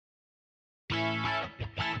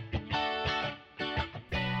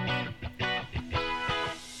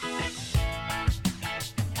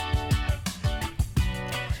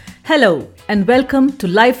Hello and welcome to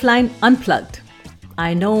Lifeline Unplugged.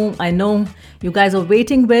 I know, you guys are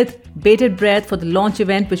waiting with bated breath for the launch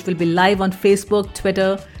event which will be live on Facebook,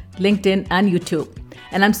 Twitter, LinkedIn and YouTube.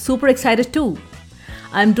 And I'm super excited too.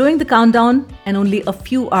 I'm doing the countdown and only a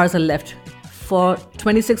few hours are left for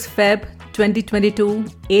 26 Feb 2022,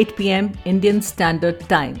 8 p.m. Indian Standard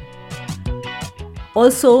Time.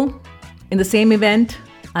 Also, in the same event,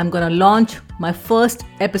 I'm going to launch my first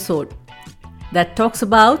episode that talks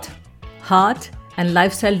about heart and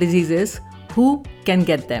lifestyle diseases, who can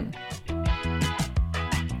get them.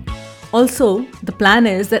 Also, the plan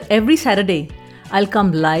is that every Saturday, I'll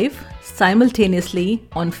come live simultaneously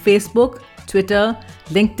on Facebook, Twitter,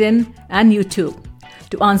 LinkedIn, and YouTube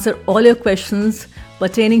to answer all your questions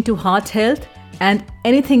pertaining to heart health and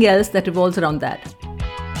anything else that revolves around that.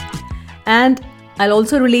 And I'll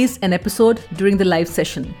also release an episode during the live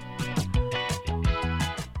session.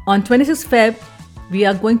 On 26 Feb, we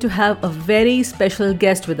are going to have a very special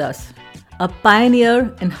guest with us, a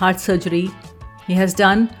pioneer in heart surgery. He has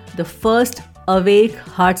done the first awake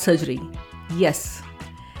heart surgery. Yes.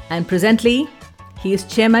 And presently, he is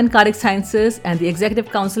Chairman Cardiac Sciences and the Executive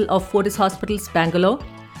Council of Fortis Hospitals, Bangalore,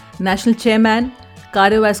 National Chairman,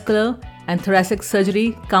 Cardiovascular and Thoracic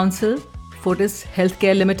Surgery Council, Fortis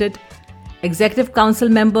Healthcare Limited, Executive Council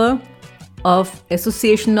member of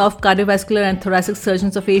Association of Cardiovascular and Thoracic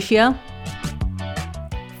Surgeons of Asia,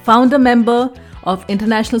 founder member of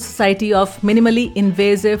International Society of Minimally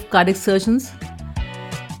Invasive Cardiac Surgeons.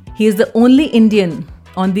 He is the only Indian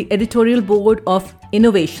on the editorial board of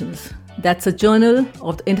Innovations. That's a journal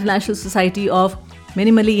of the International Society of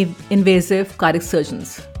Minimally Invasive Cardiac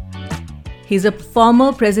Surgeons. He is a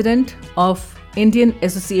former president of Indian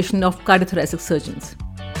Association of Cardiothoracic Surgeons.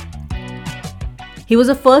 He was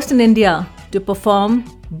the first in India to perform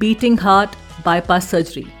beating heart bypass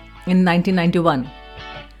surgery in 1991.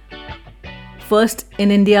 First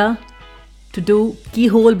in India to do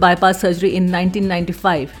keyhole bypass surgery in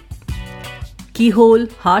 1995. Keyhole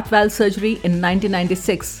heart valve surgery in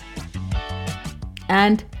 1996.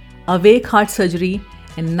 And awake heart surgery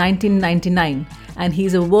in 1999. And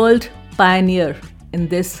he's a world pioneer in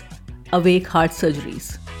this awake heart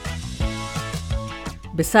surgeries.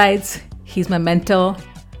 Besides, he's my mentor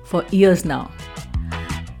for years now.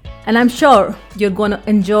 And I'm sure you're going to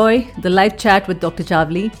enjoy the live chat with Dr.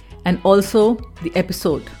 Javli and also the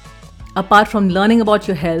episode, apart from learning about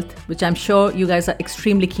your health, which I'm sure you guys are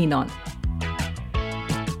extremely keen on.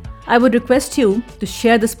 I would request you to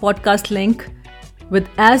share this podcast link with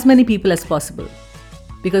as many people as possible,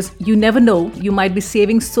 because you never know, you might be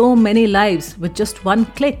saving so many lives with just one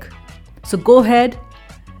click. So go ahead,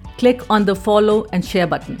 click on the follow and share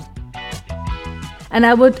button. And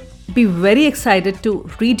I would be very excited to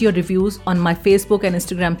read your reviews on my Facebook and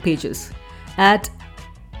Instagram pages at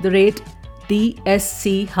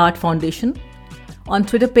 @DSC Heart Foundation, on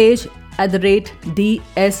Twitter page at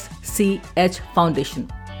 @DSCH Foundation.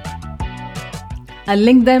 I'll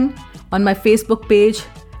link them on my Facebook page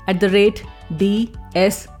at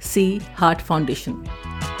 @DSC Heart Foundation.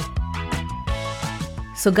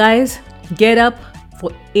 So guys, get up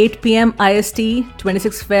for 8 p.m. IST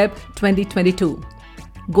 26 Feb 2022.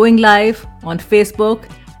 Going live on Facebook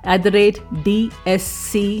at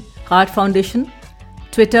 @DSC Heart Foundation,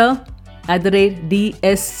 Twitter at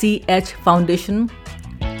 @DSCH Foundation,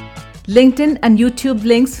 LinkedIn and YouTube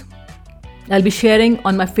links I'll be sharing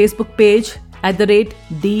on my Facebook page at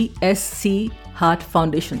 @DSC Heart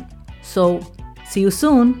Foundation. So, see you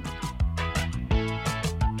soon.